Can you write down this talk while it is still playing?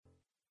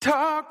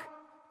Talk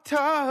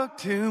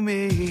to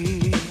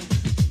me.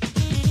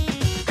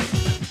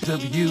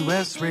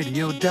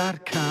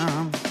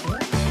 WSRadio.com.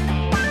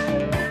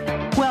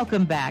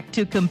 Welcome back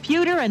to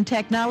Computer and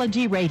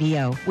Technology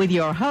Radio with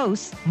your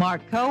hosts,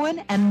 Mark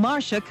Cohen and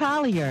Marcia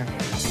Collier.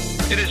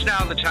 It is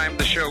now the time of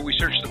the show. We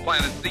search the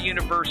planet, the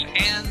universe,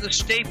 and the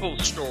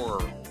Staples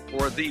store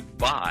for the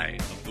buy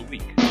of the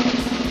week.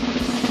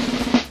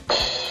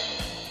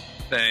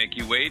 Thank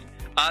you, Wade.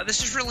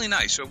 This is really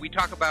nice. So we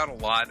talk about a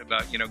lot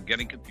about,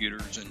 getting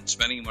computers and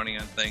spending money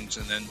on things,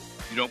 and then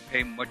you don't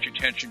pay much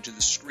attention to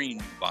the screen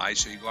you buy,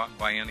 so you go out and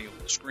buy any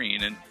old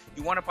screen. And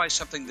you want to buy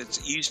something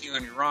that's easy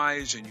on your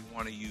eyes, and you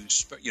want to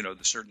use, the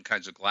certain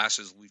kinds of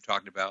glasses we've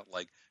talked about,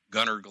 like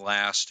gunner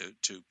glass to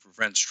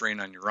prevent strain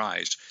on your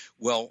eyes.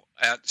 Well,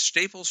 at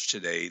Staples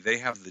today, they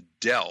have the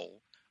Dell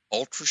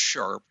Ultra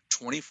Sharp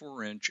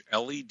 24-inch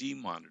LED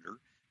monitor.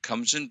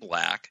 Comes in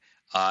black.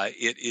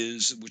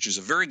 Which is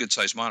a very good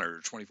size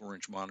monitor.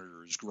 24-inch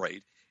monitor is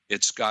great.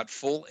 It's got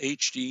full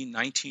HD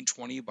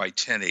 1920 by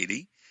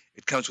 1080.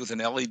 It comes with an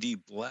LED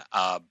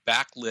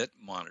backlit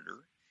monitor.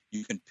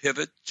 You can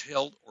pivot,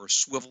 tilt, or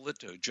swivel it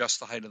to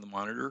adjust the height of the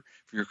monitor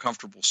for your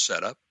comfortable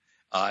setup.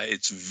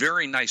 It's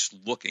very nice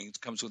looking.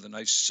 It comes with a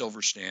nice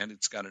silver stand.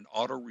 It's got an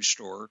auto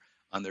restore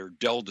on their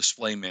Dell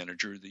Display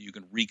Manager that you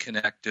can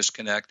reconnect,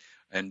 disconnect,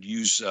 and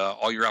use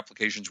all your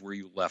applications where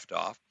you left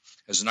off.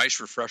 It has a nice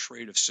refresh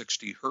rate of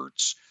 60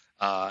 hertz.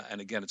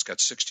 And again, it's got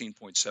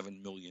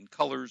 16.7 million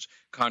colors.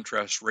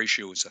 Contrast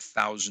ratio is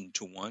 1,000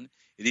 to 1.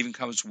 It even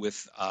comes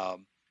with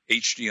an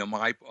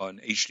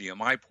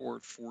HDMI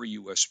port, 4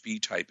 USB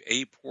Type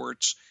A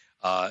ports.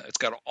 It's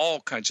got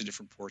all kinds of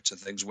different ports and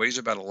things. Weighs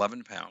about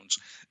 11 pounds.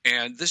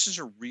 And this is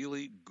a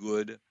really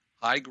good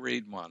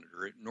high-grade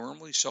monitor. It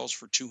normally sells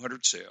for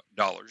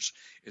 $200.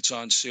 It's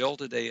on sale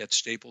today at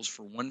Staples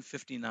for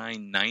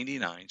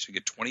 $159.99, so you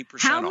get 20%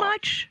 off. How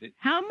much?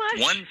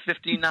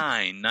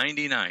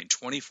 $159.99,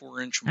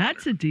 24-inch monitor.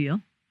 That's a deal.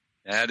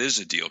 That is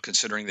a deal,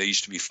 considering they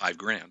used to be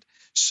 $5,000.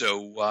 So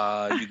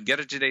you can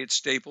get it today at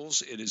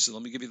Staples. It is.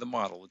 Let me give you the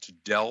model. It's a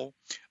Dell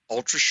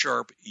Ultra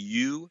Sharp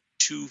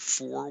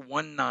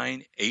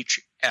U2419HX.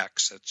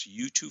 That's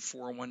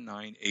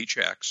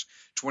U2419HX,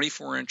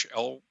 24-inch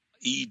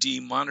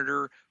LED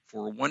monitor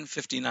for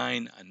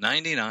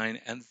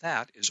 $159.99, and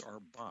that is our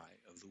buy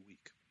of the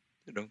week.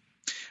 Do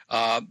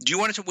you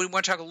want to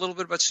talk a little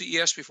bit about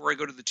CES before I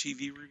go to the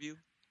TV review?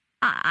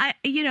 I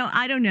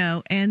don't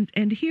know. And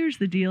here's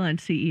the deal on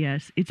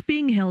CES. It's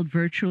being held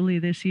virtually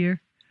this year.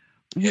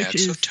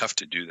 It's so tough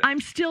to do that. I'm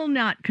still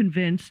not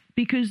convinced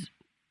because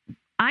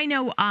I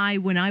know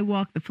when I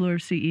walk the floor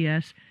of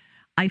CES,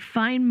 I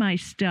find my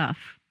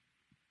stuff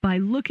by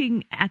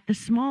looking at the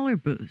smaller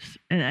booths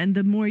and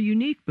the more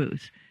unique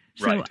booths.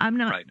 So right, I'm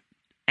not, right.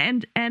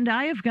 and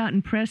I have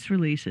gotten press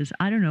releases.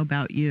 I don't know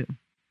about you.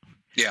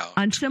 Yeah.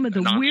 On some of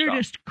the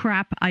weirdest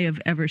crap I have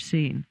ever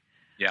seen.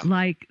 Yeah.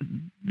 Like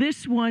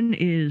this one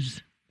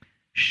is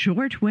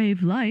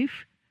shortwave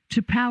life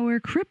to power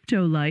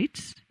crypto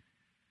lights,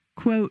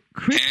 quote,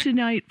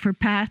 kryptonite for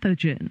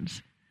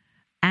pathogens,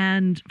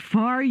 and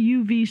far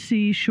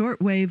UVC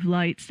shortwave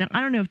lights. Now,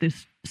 I don't know if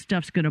this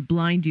stuff's going to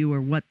blind you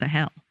or what the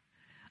hell.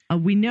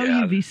 We know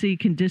UVC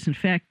can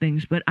disinfect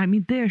things, but I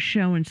mean, they're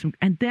showing some.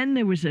 And then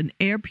there was an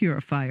air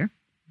purifier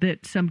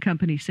that some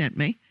company sent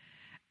me.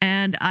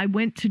 And I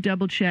went to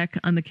double check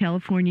on the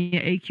California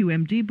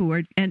AQMD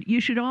board. And you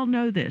should all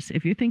know this.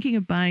 If you're thinking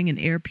of buying an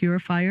air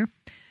purifier,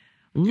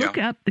 look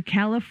up the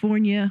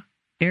California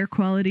Air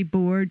Quality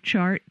Board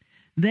chart.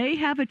 They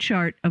have a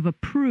chart of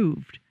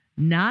approved,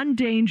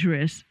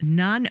 non-dangerous,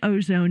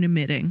 non-ozone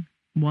emitting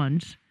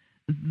ones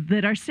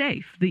that are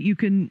safe, that you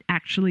can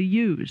actually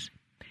use.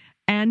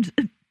 And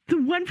the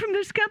one from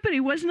this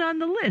company wasn't on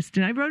the list.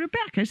 And I wrote it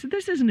back. I said,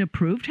 this isn't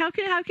approved. How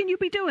can you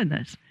be doing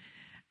this?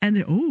 And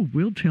they,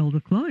 we'll tell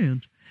the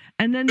client.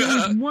 And then there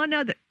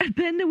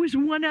was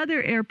one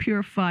other air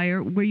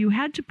purifier where you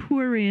had to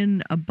pour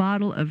in a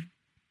bottle of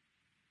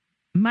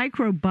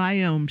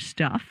microbiome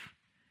stuff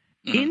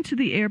into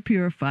the air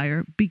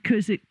purifier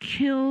because it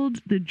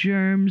killed the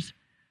germs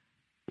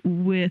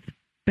with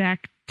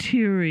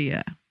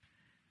bacteria.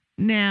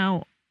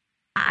 Now,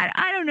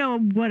 I don't know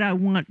what I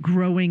want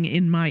growing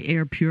in my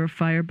air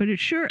purifier, but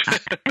it's sure.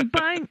 I'm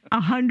buying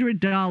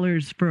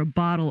 $100 for a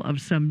bottle of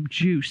some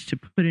juice to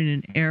put in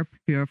an air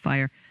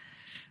purifier.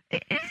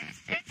 And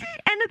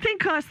the thing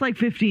costs like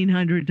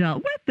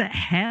 $1,500. What the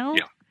hell?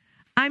 Yeah.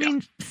 I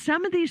mean,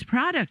 some of these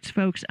products,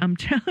 folks, I'm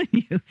telling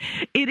you,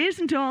 it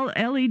isn't all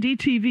LED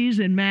TVs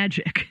and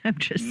magic. I'm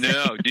just saying.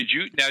 No. Did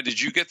you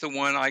get the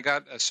one? I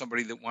got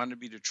somebody that wanted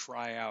me to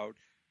try out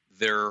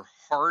their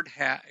hard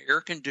hat,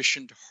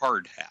 air-conditioned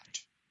hard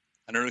hat.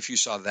 I don't know if you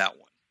saw that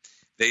one.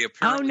 They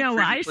apparently. Oh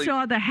no, I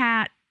saw the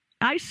hat.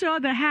 I saw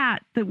the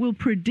hat that will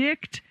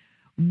predict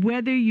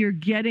whether you're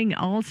getting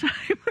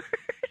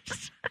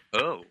Alzheimer's.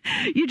 Oh.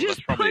 You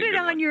just put it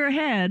on your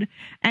head,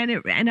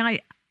 and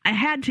I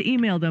had to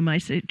email them. I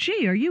said,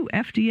 "Gee, are you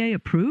FDA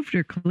approved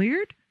or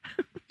cleared?"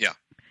 Yeah.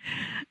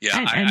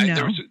 And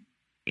no.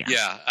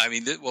 Yeah, I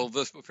mean,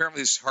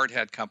 apparently this hard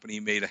hat company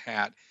made a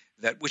hat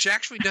which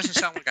actually doesn't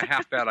sound like a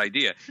half bad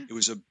idea. It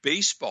was a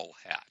baseball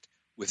hat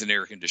with an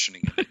air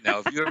conditioning in it.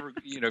 Now,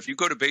 if you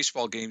go to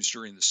baseball games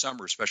during the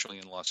summer, especially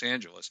in Los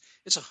Angeles,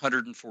 it's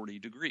 140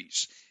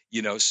 degrees.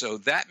 So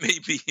that may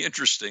be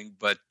interesting,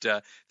 but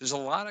there's a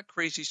lot of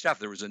crazy stuff.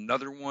 There was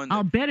another one.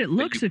 I'll bet it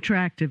looks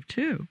attractive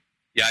too.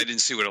 Yeah, I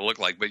didn't see what it looked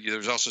like, but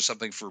there's also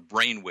something for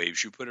brain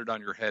waves. You put it on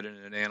your head and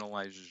it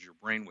analyzes your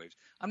brain waves.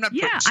 I'm not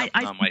putting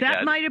something on my head.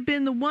 That might have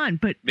been the one,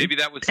 but maybe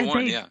that was the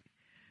one. Yeah.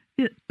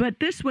 But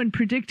this one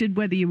predicted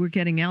whether you were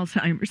getting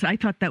Alzheimer's. I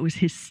thought that was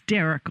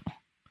hysterical.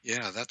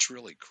 Yeah, that's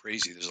really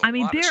crazy. There's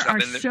there are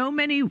so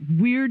many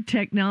weird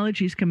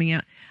technologies coming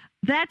out.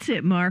 That's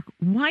it, Mark.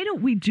 Why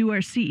don't we do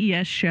our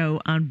CES show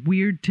on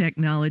weird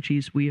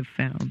technologies we have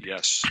found?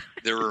 Yes,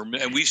 there are,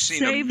 and we've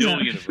seen a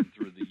million of them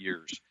through the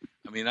years.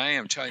 I mean, I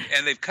am telling you,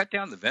 and they've cut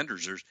down the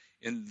vendors. There's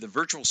in the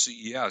virtual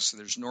CES.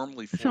 There's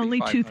normally it's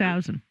only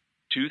 2,000.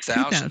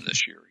 2,000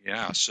 this year.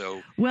 Yeah,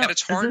 so and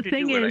it's hard to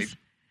do it.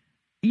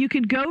 You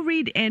can go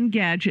read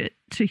Engadget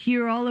to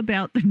hear all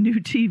about the new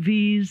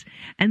TVs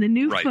and the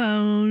new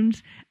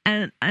phones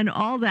and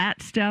all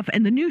that stuff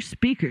and the new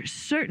speakers.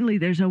 Certainly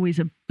there's always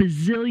a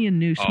bazillion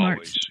new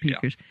smart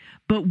speakers. Yeah.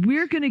 But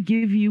we're going to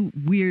give you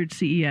weird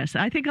CES.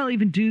 I think I'll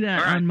even do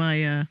that on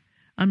my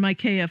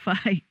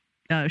KFI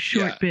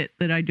short bit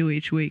that I do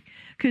each week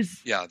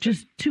because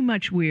just too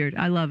much weird.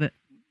 I love it.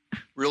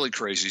 Really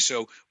crazy.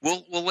 So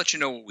we'll let you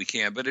know what we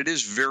can, but it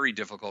is very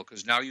difficult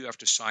because now you have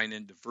to sign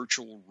into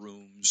virtual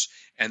rooms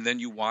and then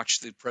you watch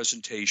the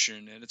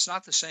presentation, and it's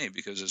not the same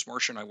because as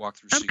Marcia and I walk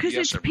through CES because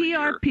it's every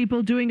year, PR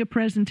people doing a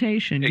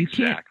presentation.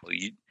 Exactly.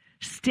 You can't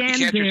stand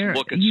you can't there. Just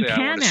look and say, I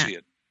want to see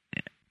it.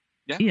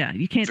 Yeah,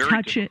 you can't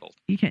touch difficult.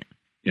 it. You can't.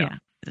 Yeah.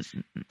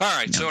 All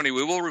right. No. So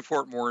anyway, we'll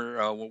report more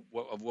of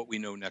what we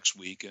know next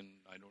week, and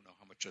I don't know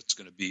how much that's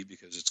going to be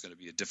because it's going to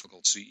be a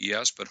difficult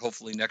CES, but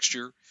hopefully next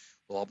year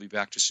we'll all be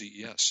back to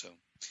CES. So,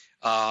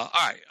 all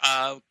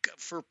right.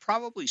 For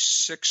probably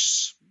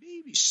 6,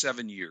 maybe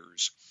 7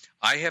 years,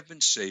 I have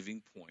been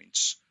saving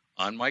points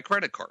on my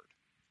credit card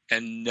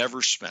and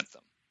never spent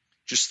them.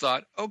 Just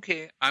thought,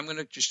 okay, I'm going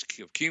to just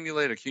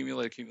accumulate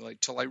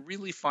till I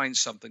really find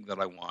something that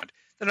I want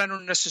that I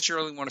don't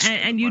necessarily want to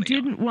spend And the you money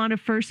didn't on. want a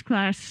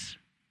first-class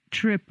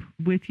trip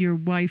with your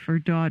wife or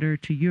daughter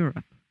to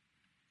Europe?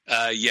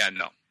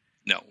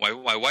 No.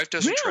 My wife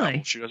doesn't Really?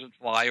 travel. She doesn't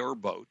fly or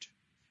boat.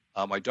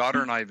 My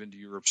daughter and I have been to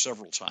Europe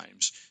several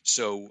times,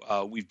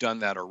 so we've done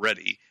that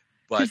already.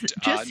 But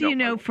just so you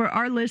know, for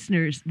our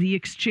listeners, the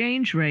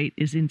exchange rate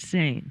is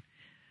insane.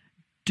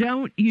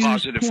 Don't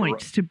use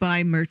points to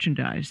buy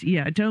merchandise.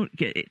 Yeah, don't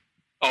get it.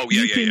 Oh,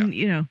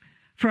 yeah.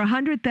 For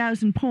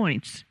 100,000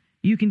 points,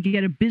 you can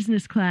get a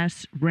business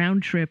class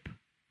round trip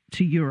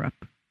to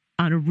Europe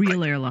on a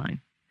real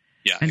airline.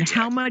 Yeah, and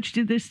exactly. How much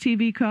did this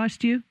TV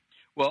cost you?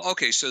 Well,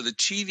 okay, so the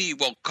TV,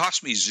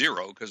 cost me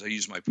 0 because I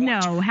used my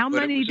points. No, how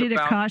many did it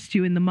cost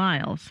you in the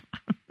miles?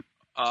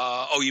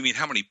 You mean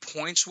how many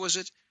points was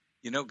it?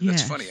 That's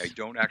Yes. funny. I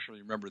don't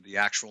actually remember the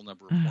actual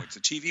number of points.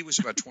 The TV was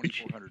about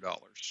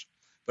 $2,400,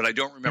 but I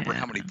don't remember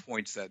how many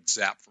points that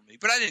zapped for me.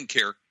 But I didn't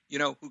care.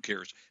 Who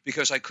cares?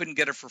 Because I couldn't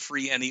get it for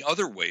free any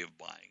other way of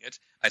buying it.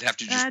 I'd have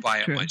to just buy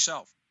it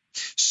myself.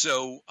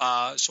 So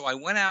I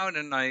went out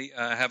and I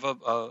have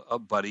a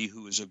buddy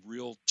who is a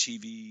real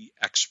TV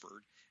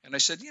expert. And I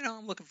said,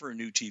 I'm looking for a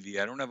new TV.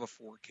 I don't have a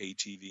 4K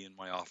TV in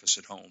my office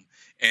at home,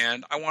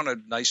 and I want a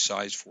nice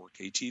size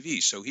 4K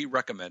TV. So he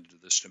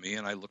recommended this to me,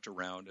 and I looked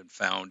around and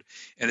found,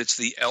 and it's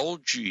the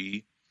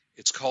LG.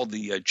 It's called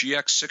the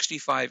GX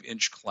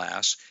 65-inch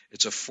class.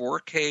 It's a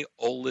 4K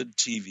OLED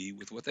TV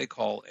with what they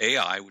call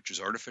AI, which is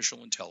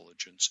artificial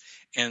intelligence,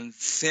 and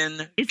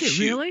thin. Is it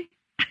really?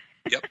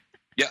 Yep.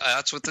 Yeah,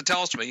 that's what it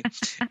tells me.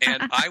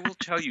 And I will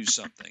tell you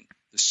something.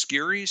 The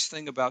scariest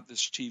thing about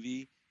this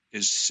TV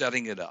is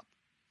setting it up.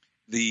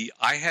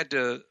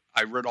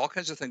 I read all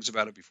kinds of things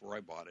about it before I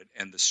bought it,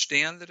 and the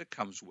stand that it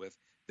comes with,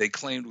 they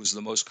claimed was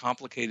the most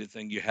complicated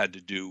thing you had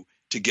to do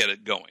to get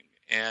it going.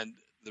 And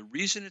the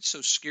reason it's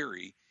so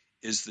scary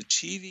is the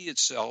TV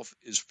itself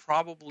is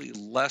probably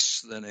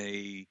less than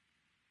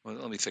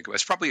let me think about it.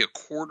 It's probably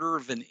 1/4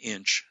 of an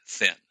inch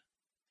thin.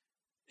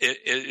 It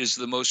is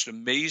the most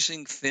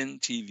amazing thin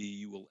TV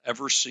you will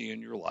ever see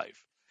in your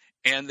life.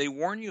 And they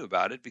warn you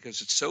about it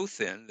because it's so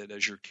thin that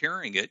as you're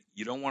carrying it,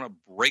 you don't want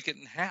to break it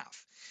in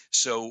half.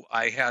 So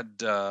I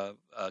had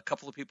a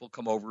couple of people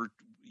come over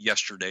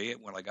yesterday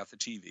when I got the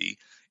TV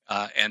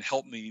and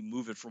help me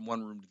move it from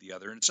one room to the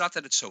other. And it's not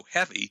that it's so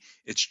heavy.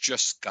 It's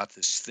just got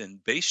this thin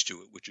base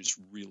to it, which is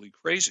really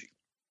crazy.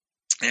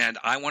 And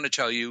I want to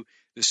tell you,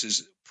 this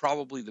is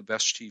probably the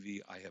best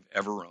TV I have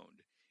ever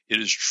owned. It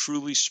is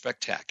truly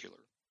spectacular.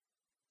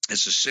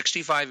 It's a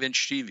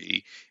 65-inch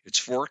TV. It's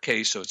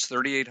 4K, so it's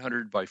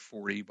 3800 by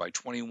 40 by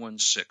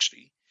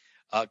 2160.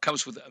 It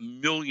comes with a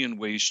million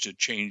ways to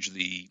change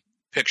the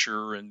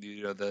picture and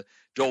the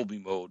Dolby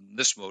mode and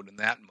this mode and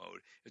that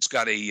mode. It's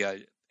got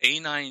a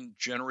A9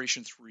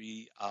 Generation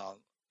 3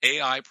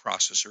 AI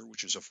processor,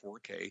 which is a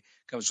 4K.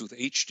 Comes with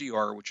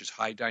HDR, which is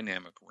high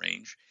dynamic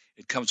range.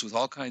 It comes with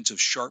all kinds of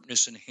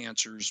sharpness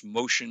enhancers,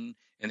 motion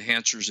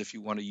enhancers if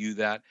you want to use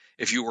that.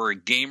 If you are a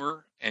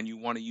gamer and you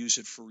want to use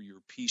it for your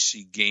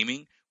PC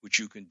gaming, which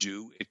you can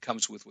do, it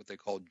comes with what they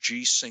call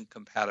G-Sync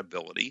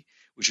compatibility,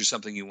 which is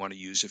something you want to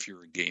use if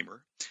you're a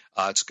gamer.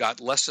 It's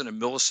got less than a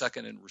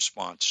millisecond in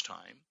response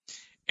time.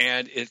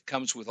 And it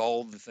comes with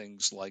all the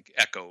things like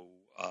Echo.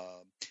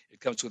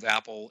 It comes with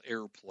Apple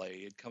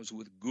AirPlay. It comes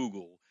with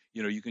Google.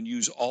 You can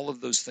use all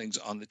of those things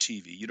on the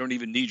TV. You don't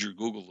even need your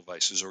Google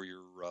devices or your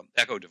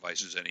Echo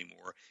devices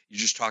anymore. You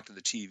just talk to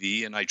the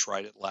TV, and I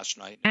tried it last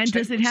night. And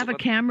does it have a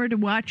camera to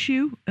watch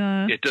you?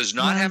 It does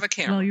not have a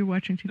camera. While you're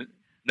watching TV?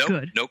 No,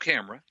 Good. No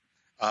camera.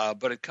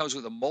 But it comes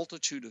with a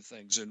multitude of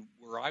things. And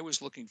where I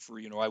was looking for,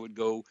 I would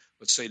go,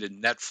 let's say, to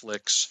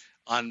Netflix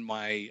on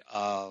my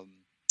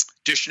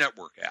Dish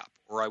Network app,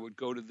 or I would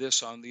go to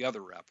this on the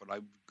other app, and I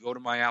would go to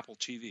my Apple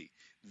TV.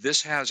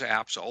 This has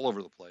apps all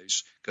over the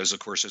place because, of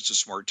course, it's a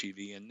smart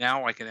TV, and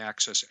now I can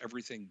access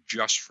everything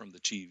just from the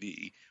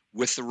TV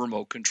with the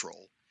remote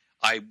control.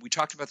 We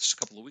talked about this a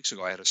couple of weeks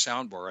ago. I had a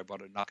soundbar. I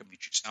bought a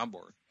Nakamichi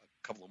soundbar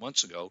a couple of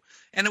months ago,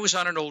 and it was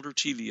on an older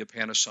TV, a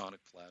Panasonic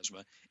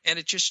Plasma, and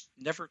it just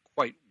never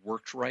quite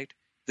worked right.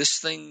 This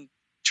thing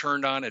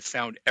turned on. It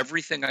found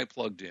everything I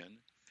plugged in.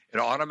 It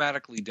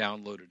automatically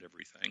downloaded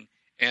everything.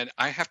 And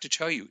I have to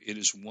tell you, it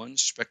is one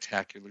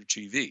spectacular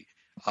TV.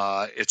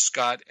 It's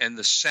got, and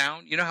the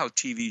sound, you know how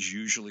TVs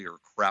usually are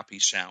crappy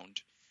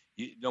sound?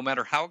 No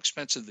matter how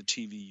expensive the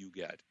TV you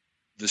get,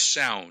 the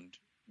sound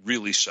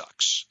really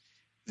sucks.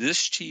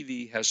 This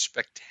TV has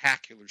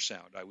spectacular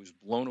sound. I was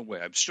blown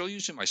away. I'm still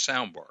using my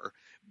sound bar,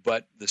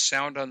 but the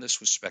sound on this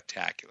was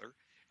spectacular.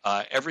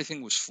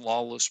 Everything was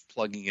flawless,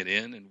 plugging it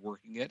in and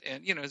working it.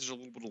 And, there's a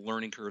little bit of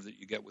learning curve that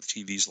you get with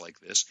TVs like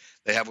this.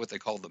 They have what they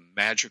call the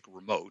magic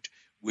remote,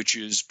 which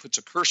puts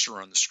a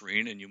cursor on the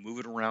screen and you move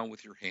it around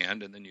with your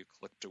hand and then you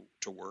click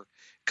to work.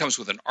 It comes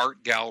with an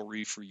art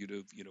gallery for you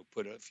to,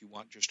 put if you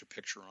want just a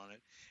picture on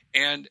it.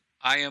 And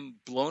I am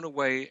blown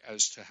away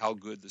as to how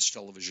good this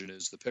television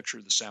is, the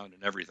picture, the sound,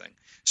 and everything.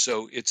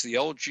 So it's the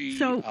LG.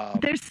 So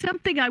there's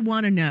something I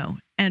want to know,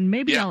 and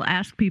maybe I'll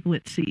ask people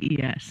at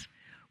CES.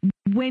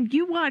 When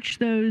you watch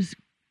those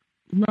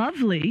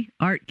lovely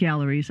art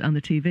galleries on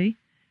the TV,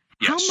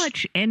 how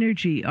much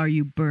energy are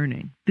you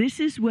burning? This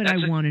is what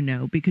I want to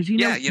know, because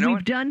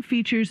we've done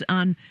features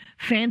on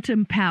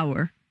phantom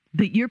power,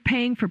 that you're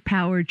paying for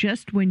power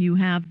just when you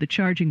have the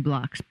charging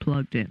blocks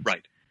plugged in.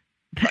 Right.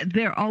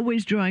 They're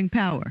always drawing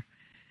power.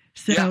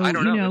 So, I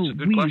don't know.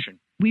 That's a good question.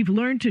 We've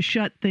learned to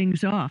shut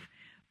things off.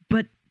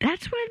 But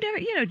that's what I've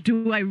never,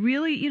 do I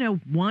really,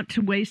 want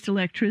to waste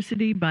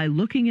electricity by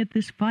looking at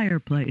this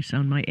fireplace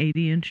on my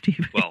 80-inch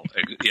TV? Well,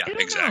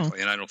 exactly.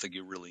 And I don't think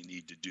you really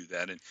need to do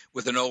that. And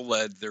with an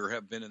OLED, there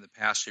have been in the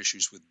past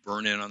issues with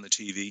burn-in on the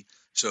TV.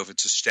 So if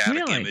it's a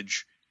static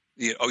image,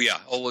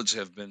 OLEDs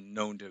have been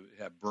known to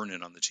have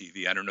burn-in on the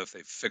TV. I don't know if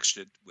they've fixed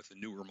it with the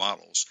newer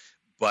models,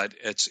 but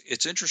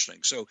it's interesting.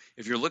 So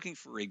if you're looking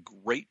for a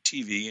great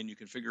TV and you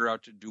can figure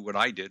out to do what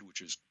I did,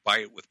 which is buy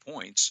it with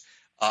points,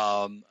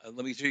 let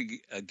me tell you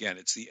again,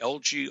 it's the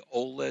LG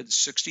OLED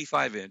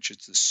 65-inch.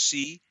 It's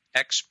the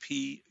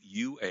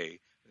CXPUA.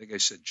 I think I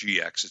said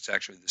GX. It's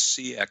actually the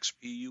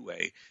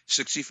CXPUA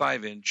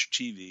 65-inch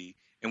TV.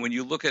 And when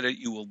you look at it,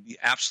 you will be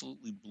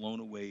absolutely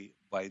blown away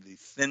by the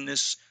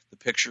thinness, the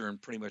picture,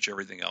 and pretty much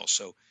everything else.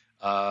 So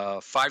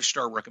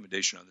 5-star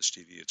recommendation on this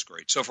TV. It's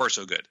great. So far,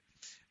 so good.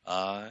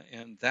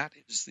 And that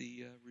is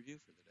the review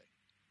for the day.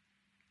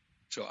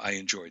 So I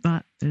enjoyed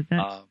that.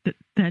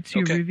 That's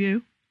your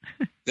review?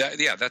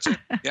 That's it.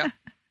 Yeah,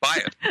 buy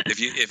it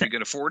if you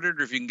can afford it,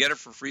 or if you can get it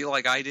for free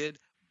like I did.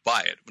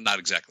 Buy it. Not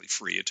exactly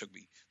free. It took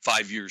me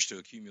 5 years to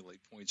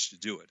accumulate points to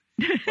do it.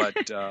 But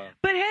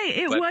hey,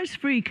 it was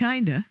free,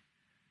 kinda.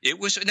 It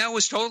was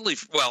totally.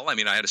 Well, I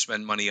mean, I had to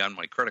spend money on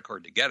my credit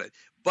card to get it,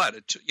 but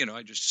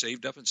I just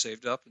saved up and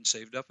saved up and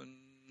saved up, and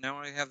now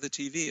I have the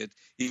TV. It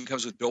even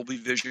comes with Dolby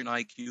Vision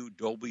IQ,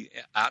 Dolby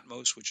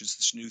Atmos, which is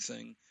this new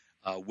thing,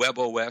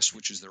 WebOS,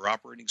 which is their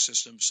operating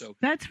system. So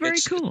that's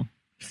very cool.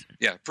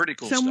 Yeah, pretty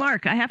cool so, stuff.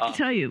 Mark, I have to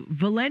tell you,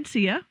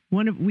 Valencia,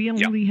 we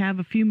only have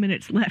a few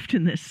minutes left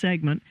in this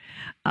segment.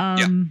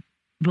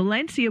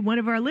 Valencia, one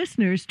of our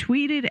listeners,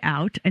 tweeted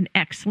out an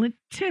excellent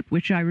tip,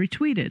 which I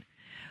retweeted.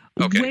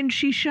 Okay. When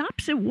she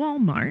shops at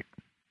Walmart,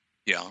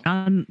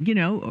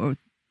 or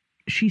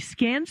she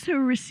scans her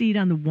receipt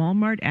on the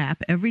Walmart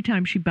app every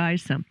time she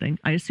buys something.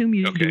 I assume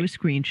you do a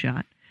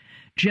screenshot,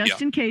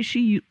 just in case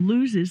she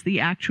loses the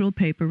actual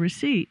paper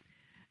receipt.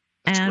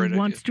 And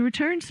wants to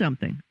return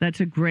something. That's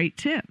a great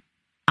tip.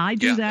 I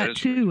do that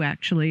too, great.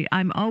 Actually.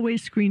 I'm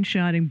always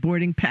screenshotting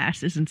boarding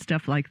passes and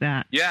stuff like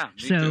that. Yeah.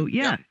 So,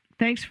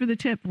 thanks for the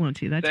tip,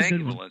 Valencia. That's a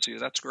good one. Valencia.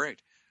 That's great.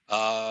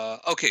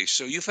 Okay,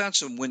 so you found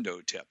some window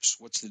tips.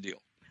 What's the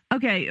deal?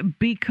 Okay,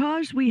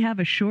 because we have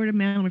a short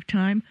amount of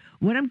time,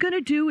 what I'm going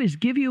to do is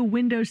give you a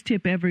Windows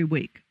tip every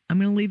week. I'm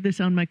going to leave this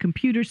on my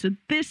computer. So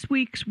this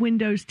week's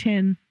Windows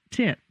 10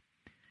 tip.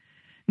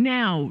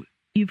 Now,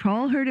 you've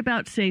all heard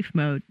about safe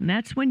mode, and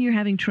that's when you're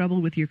having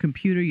trouble with your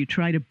computer. You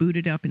try to boot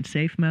it up in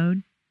safe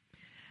mode.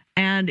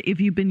 And if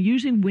you've been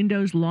using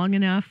Windows long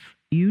enough,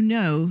 you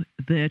know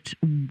that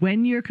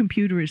when your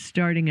computer is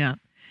starting up,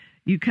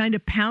 you kind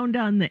of pound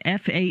on the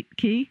F8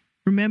 key.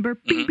 Remember?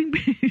 Bing, bing,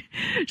 bing.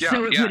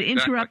 So it would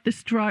interrupt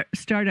the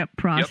startup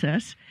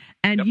process,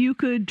 and you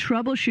could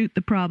troubleshoot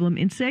the problem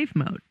in safe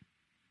mode.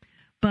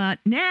 But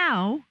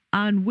now,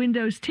 on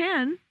Windows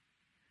 10,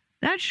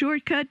 that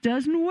shortcut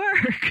doesn't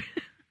work.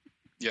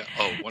 Yeah.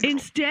 Oh, wonderful.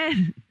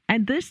 Instead,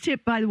 and this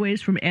tip, by the way,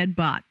 is from Ed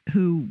Bott,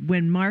 who,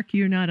 when Mark,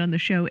 you're not on the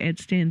show, Ed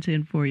stands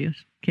in for you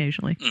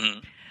occasionally. Mm-hmm.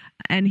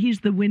 And he's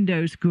the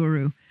Windows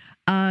guru.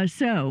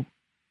 So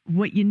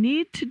what you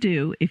need to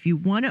do, if you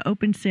want to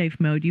open safe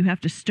mode, you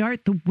have to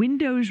start the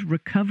Windows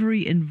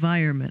recovery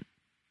environment.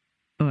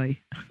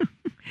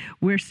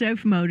 Where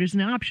safe mode is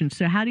an option.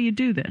 So how do you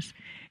do this?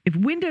 If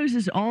Windows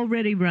is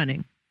already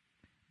running,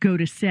 go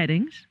to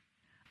Settings,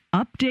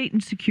 Update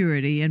and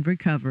Security and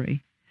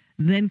Recovery,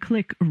 then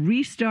click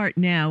Restart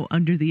Now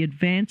under the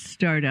Advanced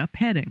Startup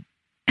heading.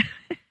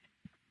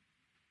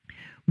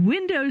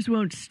 Windows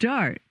won't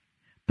start,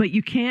 but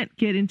you can't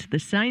get into the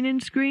sign-in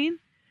screen.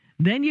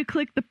 Then you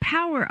click the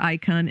power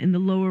icon in the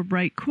lower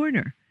right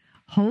corner.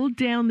 Hold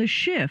down the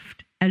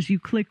Shift as you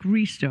click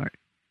Restart.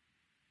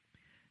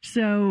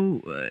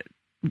 So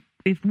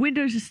if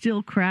Windows is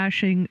still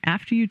crashing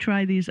after you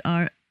try these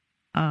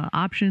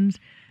options,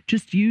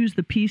 just use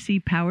the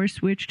PC power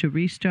switch to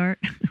restart,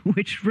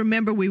 which,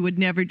 remember, we would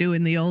never do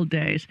in the old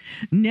days.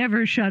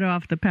 Never shut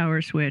off the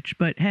power switch.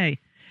 But hey,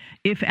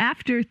 if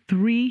after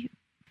 3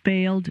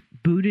 failed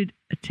booted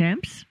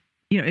attempts,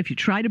 if you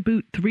try to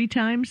boot 3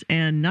 times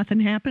and nothing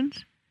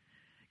happens,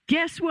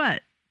 guess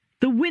what?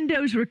 The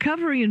Windows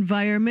recovery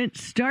environment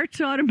starts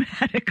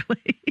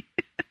automatically.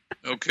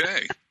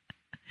 Okay.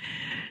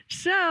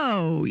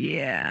 So,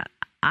 yeah,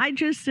 I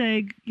just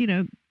say,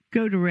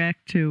 go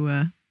direct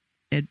to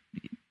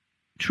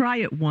try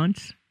it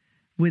once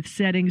with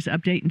Settings,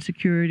 Update and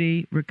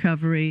Security,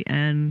 Recovery,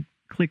 and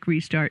click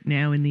Restart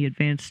Now in the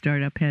Advanced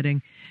Startup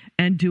heading,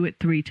 and do it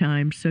 3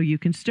 times so you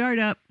can start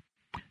up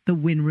the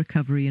Win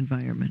recovery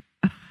environment.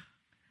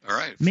 All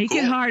right. Make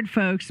it hard,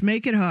 folks.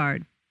 Make it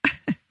hard.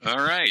 All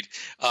right.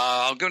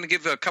 I'm going to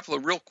give a couple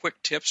of real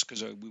quick tips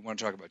because we want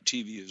to talk about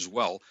TV as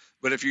well.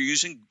 But if you're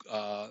using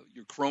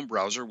your Chrome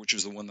browser, which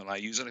is the one that I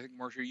use, and I think,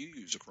 Marcia, you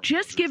use a Chrome browser.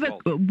 Just give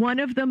it one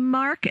of them,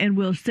 Mark, and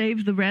we'll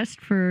save the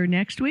rest for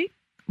next week.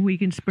 We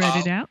can spread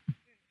it out.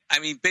 I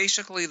mean,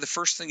 basically, the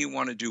first thing you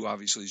want to do,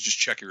 obviously, is just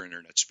check your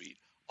internet speed.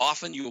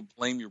 Often you'll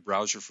blame your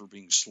browser for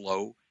being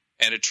slow,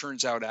 and it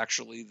turns out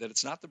actually that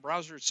it's not the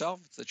browser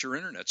itself, it's that your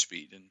internet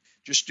speed. And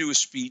just do a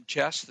speed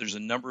test. There's a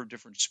number of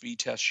different speed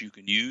tests you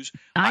can use.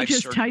 I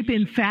just type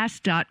in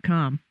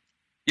fast.com.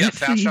 Yeah,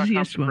 fast.com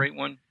is a great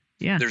one.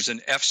 Yeah. There's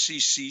an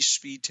FCC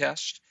speed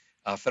test,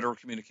 Federal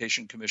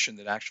Communication Commission,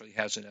 that actually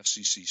has an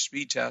FCC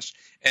speed test,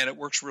 and it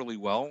works really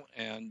well.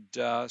 And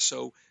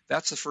so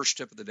that's the first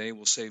tip of the day.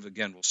 We'll save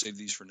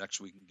these for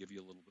next week and give you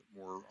a little bit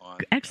more on.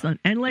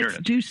 Excellent. And let's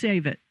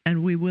save it,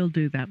 and we will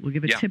do that. We'll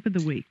give a tip of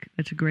the week.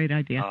 That's a great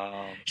idea.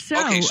 Okay, so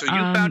you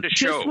found a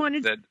show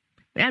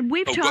and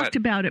we've talked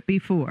about it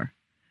before.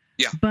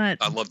 Yeah, but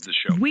I love this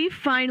show. We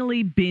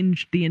finally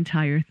binged the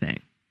entire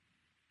thing.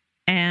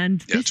 And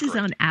this is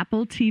on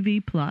Apple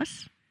TV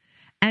Plus,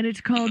 and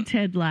it's called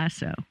Ted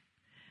Lasso.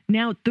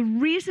 Now, the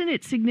reason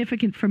it's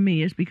significant for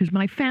me is because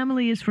my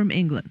family is from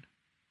England.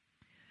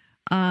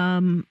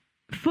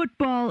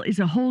 Football is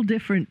a whole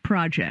different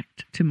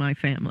project to my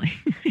family.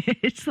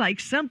 It's like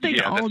something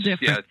all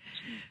different.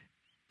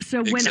 Yeah,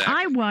 so when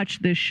I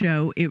watched this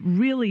show, it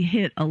really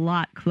hit a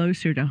lot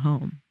closer to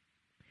home.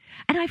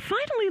 And I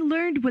finally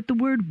learned what the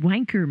word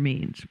wanker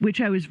means, which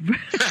I was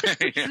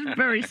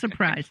very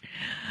surprised.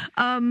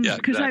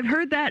 Because I've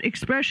heard that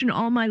expression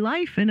all my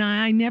life, and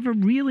I never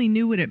really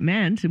knew what it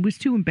meant. And was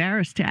too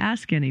embarrassed to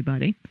ask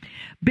anybody.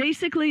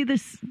 Basically,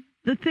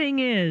 the thing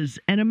is,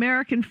 an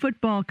American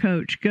football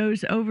coach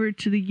goes over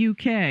to the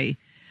UK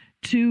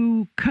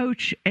to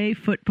coach a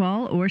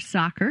football, or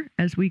soccer,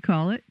 as we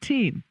call it,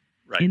 team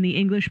in the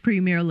English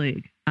Premier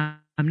League.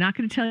 I'm not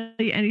going to tell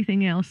you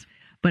anything else.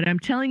 But I'm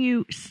telling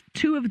you,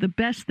 2 of the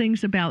best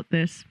things about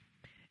this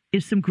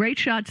is some great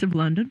shots of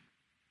London,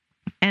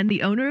 and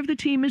the owner of the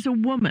team is a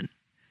woman.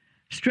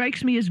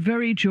 Strikes me as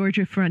very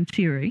Georgia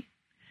Frontieri.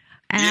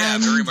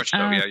 And, very much so.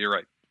 Yeah, you're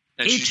right.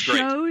 And she's great. It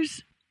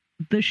shows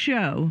the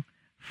show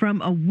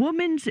from a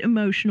woman's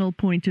emotional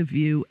point of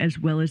view as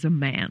well as a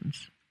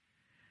man's.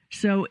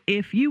 So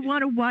if you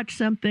want to watch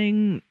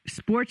something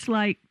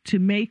sports-like to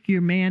make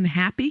your man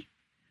happy,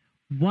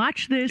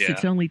 watch this. Yeah.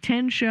 It's only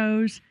 10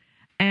 shows.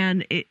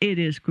 And it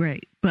is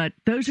great. But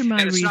those are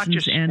my reasons. And it's not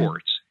just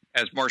sports.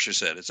 As Marcia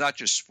said, it's not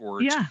just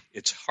sports. Yeah.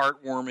 It's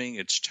heartwarming.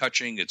 It's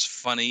touching. It's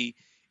funny.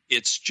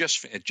 It's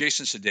just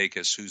Jason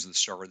Sudeikis, who's the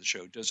star of the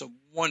show, does a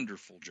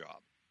wonderful job.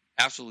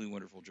 Absolutely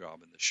wonderful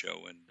job in the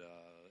show. And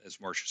as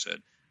Marcia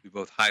said, we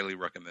both highly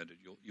recommend it.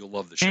 You'll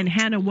love the show. And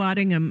Hannah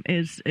Waddingham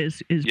is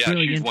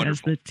brilliant as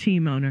the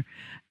team owner.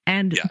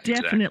 And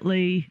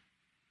definitely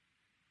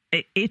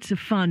it's a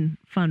fun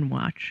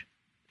watch.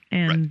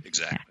 And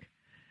exactly.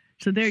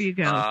 So there you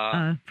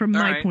go, from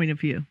my point of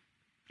view.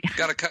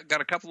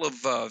 Got a couple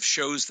of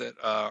shows that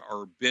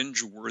are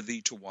binge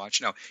worthy to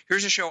watch. Now,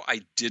 here's a show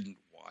I didn't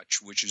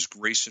watch, which is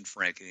Grace and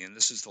Frankie, and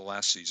this is the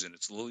last season.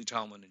 It's Lily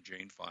Tomlin and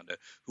Jane Fonda,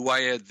 who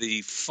I had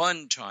the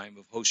fun time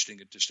of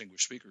hosting at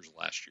Distinguished Speakers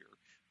last year,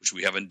 which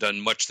we haven't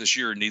done much this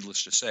year,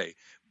 needless to say.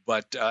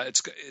 But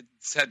it's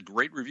had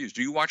great reviews.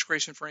 Do you watch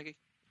Grace and Frankie?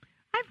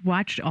 I've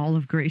watched all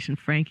of Grace and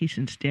Frankie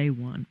since day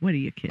one. What are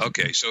you kidding?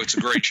 Okay, so it's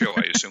a great show,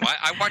 I assume.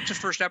 I watched the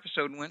first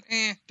episode and went,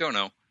 don't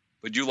know.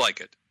 But you like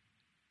it?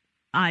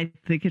 I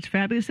think it's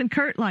fabulous, and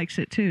Kurt likes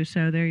it too,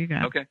 so there you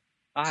go. Okay.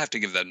 I'll have to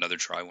give that another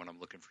try when I'm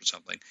looking for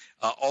something.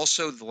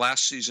 Also, the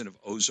last season of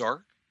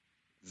Ozark,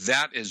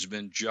 that has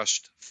been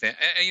just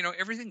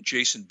everything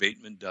Jason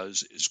Bateman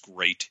does is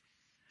great.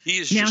 He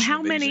is now, just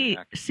how many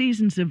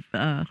seasons of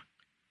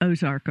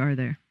Ozark are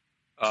there?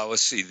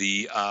 Let's see.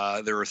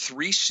 There are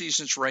 3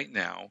 seasons right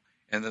now,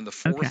 and then the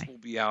 4th will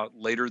be out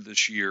later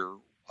this year,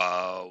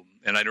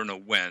 and I don't know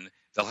when.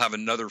 They'll have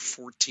another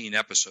 14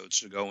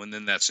 episodes to go, and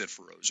then that's it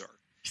for Ozark.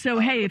 So,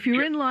 hey, if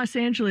you're in Los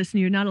Angeles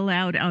and you're not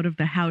allowed out of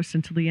the house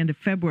until the end of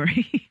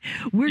February,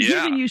 we're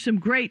giving you some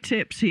great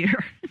tips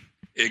here.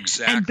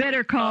 Exactly. And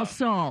Better Call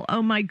Saul.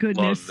 Oh, my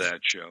goodness. Love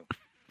that show.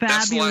 Fabulous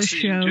That's the last show.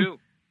 Season too.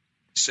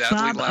 Sadly,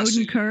 Bob last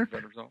Odenkirk.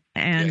 Season,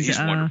 and he's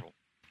wonderful.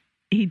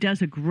 He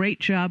does a great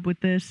job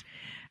with this.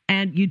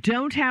 And you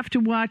don't have to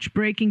watch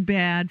Breaking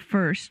Bad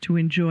first to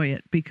enjoy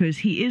it, because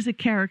he is a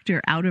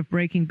character out of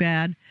Breaking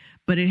Bad,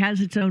 but it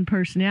has its own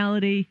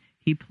personality.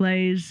 He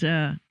plays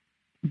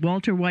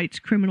Walter White's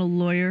criminal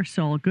lawyer,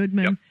 Saul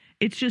Goodman. Yep.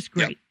 It's just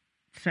great. Yep.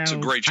 So it's a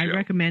great show. I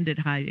recommend it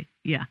highly.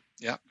 Yeah.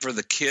 Yeah. For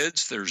the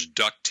kids, there's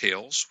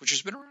DuckTales, which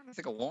has been around, I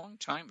think, a long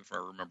time, if I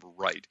remember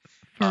right.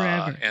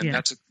 Forever. And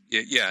that's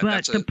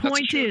But the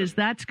point is,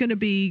 that's going to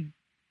be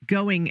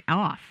going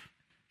off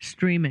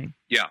streaming.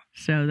 Yeah.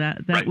 So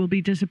that will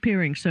be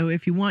disappearing. So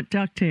if you want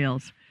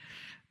DuckTales,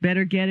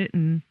 better get it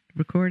and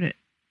record it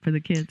for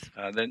the kids.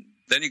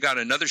 Then you got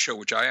another show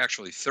which I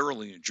actually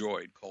thoroughly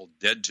enjoyed called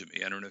Dead to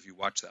Me. I don't know if you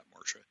watched that,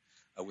 Marcia,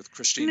 with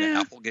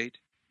Christina Applegate.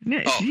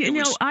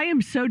 I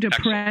am so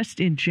depressed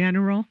in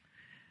general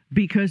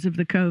because of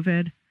the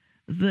COVID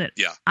that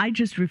I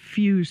just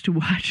refuse to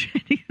watch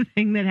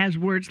anything that has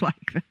words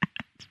like that.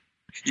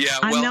 Yeah,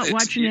 I'm not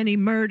watching any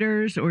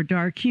murders or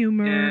dark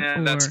humor.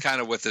 Yeah, that's kind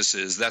of what this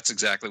is. That's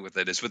exactly what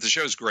that is. But the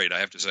show's great,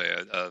 I have to say.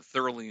 I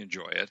thoroughly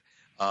enjoy it.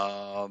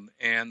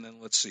 And then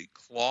let's see,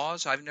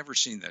 Claws. I've never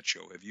seen that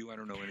show. Have you? I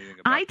don't know anything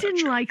about that I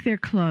didn't like their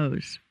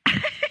clothes.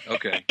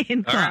 Okay.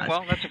 In Claws. All right.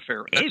 Well, that's a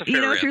fair if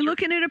answer. you're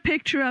looking at a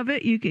picture of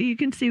it, you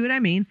can see what I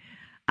mean.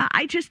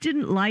 I just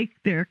didn't like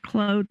their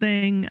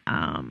clothing.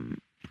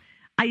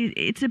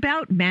 It's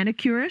about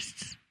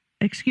manicurists.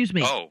 Excuse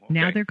me. Oh, okay.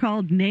 Now they're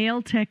called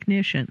nail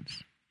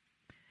technicians.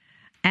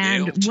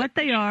 And what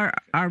they are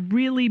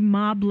really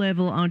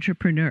mob-level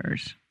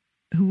entrepreneurs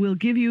who will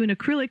give you an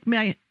acrylic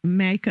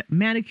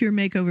manicure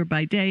makeover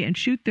by day and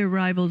shoot their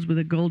rivals with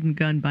a golden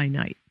gun by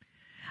night.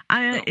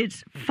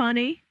 It's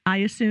funny, I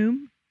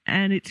assume,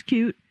 and it's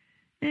cute.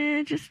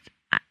 And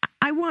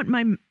I want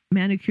my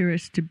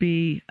manicurist to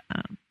be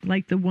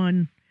like the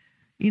one,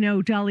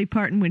 Dolly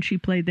Parton, when she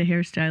played the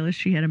hairstylist,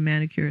 she had a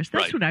manicurist.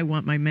 That's what I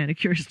want my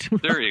manicurist to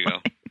look like. There you go.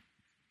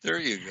 There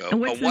you go. And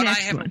what's the one next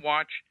I haven't one?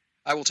 watched,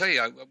 I will tell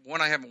you,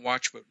 one I haven't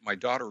watched, but my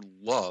daughter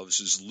loves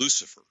is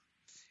Lucifer.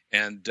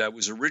 And it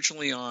was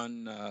originally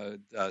on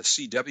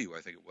CW,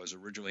 I think it was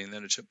originally, and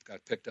then it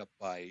got picked up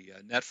by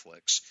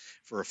Netflix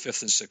for a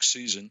 5th and 6th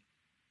season.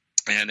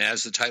 And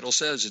as the title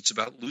says, it's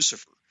about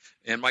Lucifer.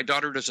 And my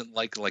daughter doesn't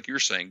like you're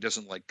saying,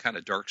 doesn't like kind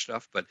of dark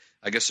stuff, but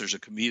I guess there's a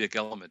comedic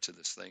element to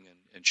this thing,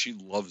 and she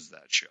loves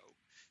that show.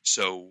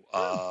 So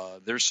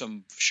there's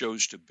some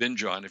shows to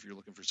binge on if you're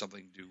looking for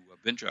something to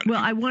binge on.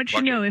 Well, I want you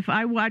to know, if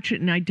I watch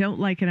it and I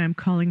don't like it, I'm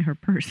calling her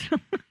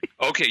personally.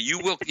 Okay, you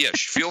will. Yes,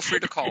 feel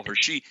free to call her.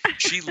 She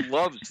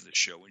loves the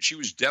show, and she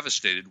was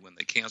devastated when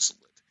they canceled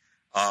it.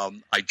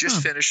 I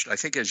just finished, I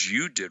think as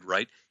you did,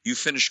 right? You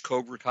finished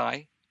Cobra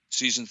Kai,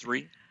 season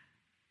 3?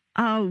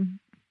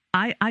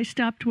 I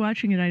stopped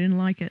watching it. I didn't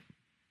like it.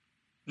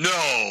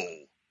 No!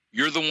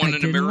 You're the one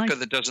in America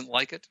that doesn't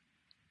like it?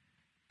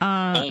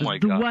 Oh, my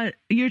God.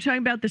 You're talking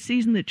about the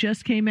season that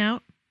just came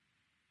out?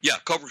 Yeah,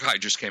 Cobra Kai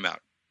just came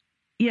out.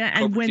 Yeah,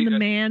 and when the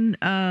man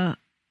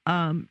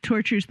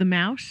tortures the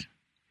mouse?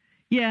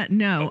 Yeah,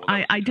 no,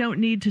 I don't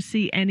need to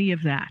see any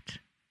of that.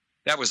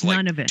 That was like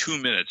None of it. 2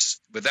 minutes,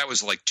 but that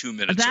was like 2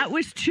 minutes. That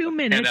was 2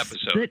 minutes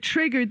that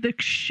triggered the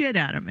shit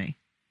out of me.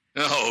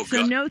 Oh,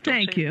 so God. no,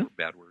 thank you.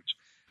 Bad words.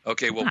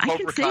 Okay, well, I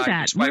Cobra can say Kai.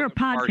 that. We're a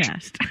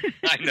podcast.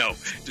 I know.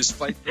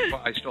 Despite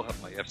I still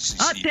have my FCC.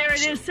 Oh, there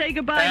it is. Say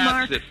goodbye,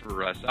 Mark. That's it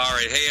for us. All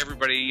right. Hey,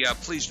 everybody,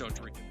 please don't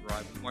drink and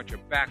drive. We want you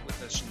back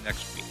with us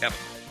next week. Have a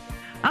good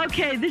night.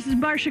 Okay, this is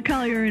Marcia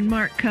Collier and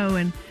Mark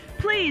Cohen.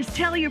 Please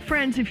tell your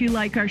friends if you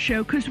like our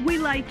show, because we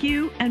like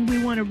you and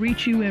we want to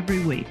reach you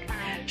every week.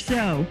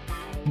 So,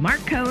 Mark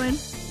Cohen,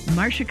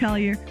 Marcia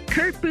Collier,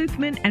 Kurt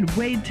Boothman, and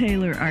Wade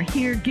Taylor are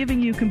here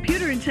giving you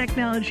computer and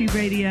technology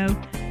radio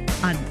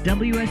on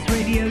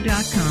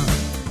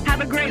WSRadio.com. Have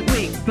a great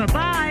week.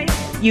 Bye-bye.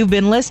 You've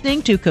been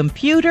listening to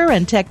Computer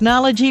and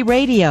Technology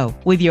Radio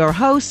with your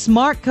hosts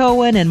Mark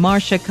Cohen and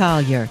Marcia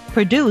Collier,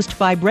 produced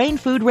by Brain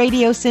Food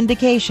Radio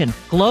Syndication,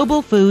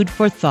 global food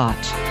for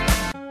thought.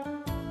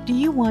 Do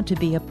you want to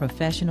be a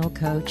professional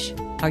coach?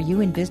 Are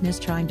you in business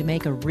trying to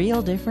make a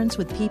real difference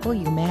with people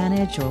you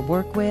manage or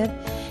work with?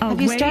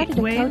 Have you started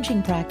a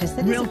coaching practice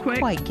that isn't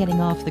quite getting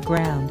off the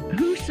ground?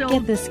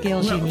 Get the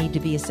skills you need to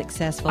be a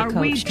successful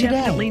coach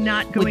today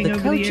not going with the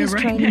over Coaches the air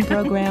right Training now.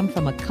 Program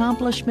from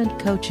Accomplishment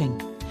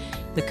Coaching.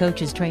 The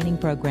Coaches Training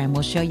Program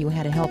will show you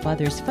how to help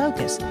others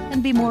focus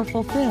and be more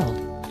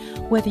fulfilled.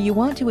 Whether you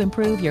want to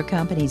improve your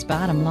company's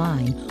bottom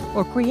line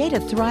or create a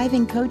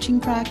thriving coaching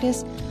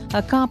practice,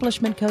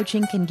 Accomplishment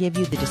Coaching can give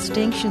you the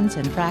distinctions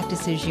and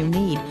practices you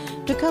need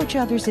to coach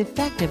others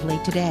effectively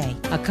today.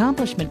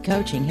 Accomplishment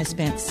Coaching has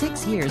spent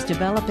 6 years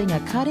developing a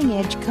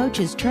cutting-edge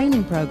coaches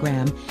training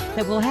program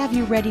that will have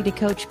you ready to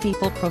coach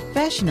people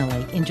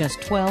professionally in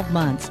just 12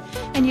 months,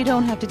 and you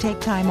don't have to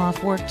take time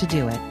off work to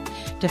do it.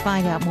 To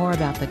find out more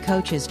about the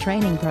Coaches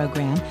Training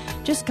Program,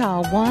 just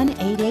call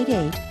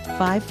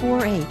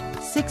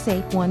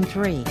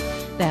 1-888-548-6813.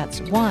 That's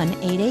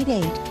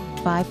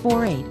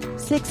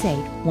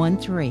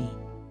 1-888-548-6813.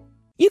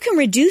 You can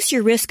reduce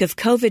your risk of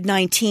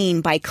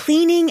COVID-19 by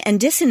cleaning and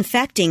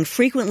disinfecting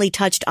frequently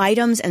touched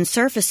items and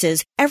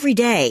surfaces every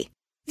day.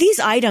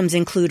 These items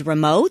include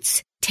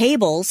remotes,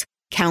 tables,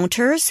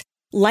 counters,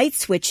 light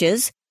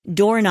switches,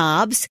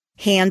 doorknobs,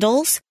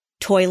 handles,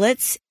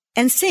 toilets,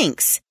 and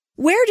sinks.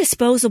 Wear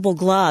disposable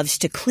gloves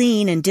to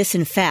clean and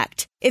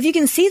disinfect. If you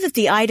can see that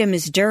the item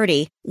is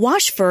dirty,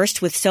 wash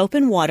first with soap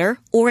and water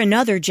or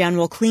another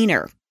general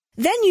cleaner.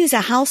 Then use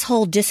a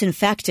household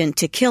disinfectant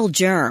to kill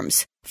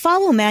germs.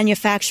 Follow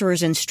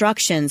manufacturer's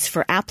instructions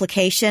for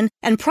application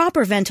and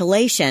proper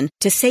ventilation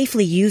to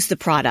safely use the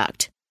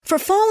product. For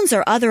phones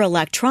or other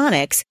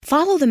electronics,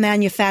 follow the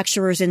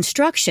manufacturer's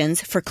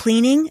instructions for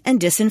cleaning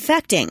and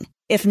disinfecting.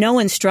 If no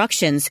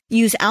instructions,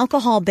 use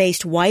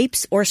alcohol-based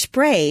wipes or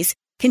sprays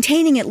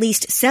containing at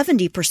least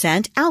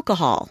 70%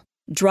 alcohol.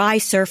 Dry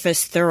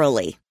surface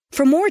thoroughly.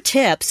 For more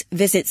tips,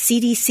 visit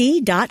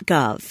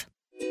cdc.gov.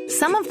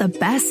 Some of the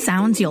best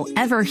sounds you'll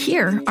ever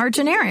hear are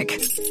generic,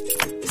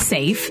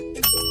 safe,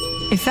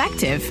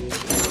 effective,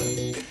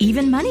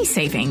 even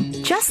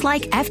money-saving, just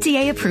like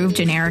FDA-approved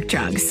generic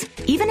drugs.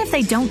 Even if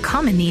they don't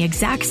come in the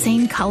exact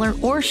same color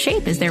or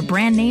shape as their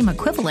brand name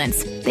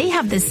equivalents, they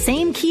have the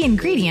same key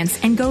ingredients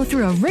and go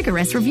through a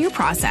rigorous review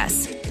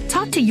process.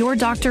 Talk to your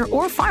doctor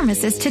or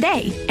pharmacist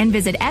today and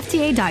visit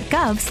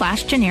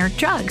fda.gov/generic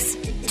drugs.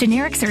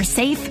 Generics are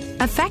safe,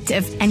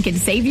 effective, and can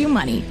save you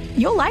money.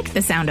 You'll like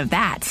the sound of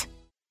that.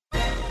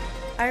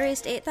 I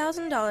raised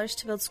 $8,000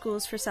 to build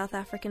schools for South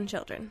African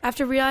children.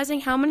 After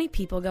realizing how many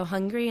people go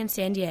hungry in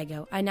San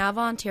Diego, I now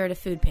volunteer at a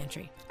food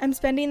pantry. I'm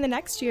spending the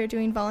next year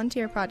doing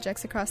volunteer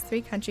projects across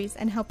 3 countries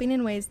and helping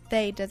in ways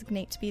they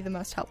designate to be the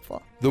most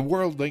helpful. The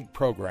WorldLink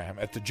program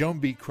at the Joan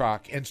B.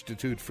 Kroc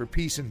Institute for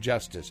Peace and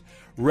Justice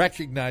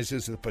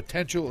recognizes the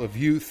potential of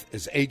youth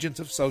as agents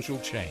of social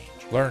change.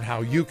 Learn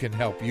how you can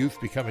help youth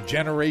become a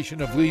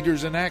generation of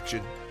leaders in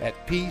action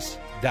at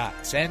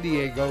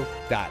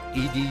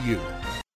peace.sandiego.edu.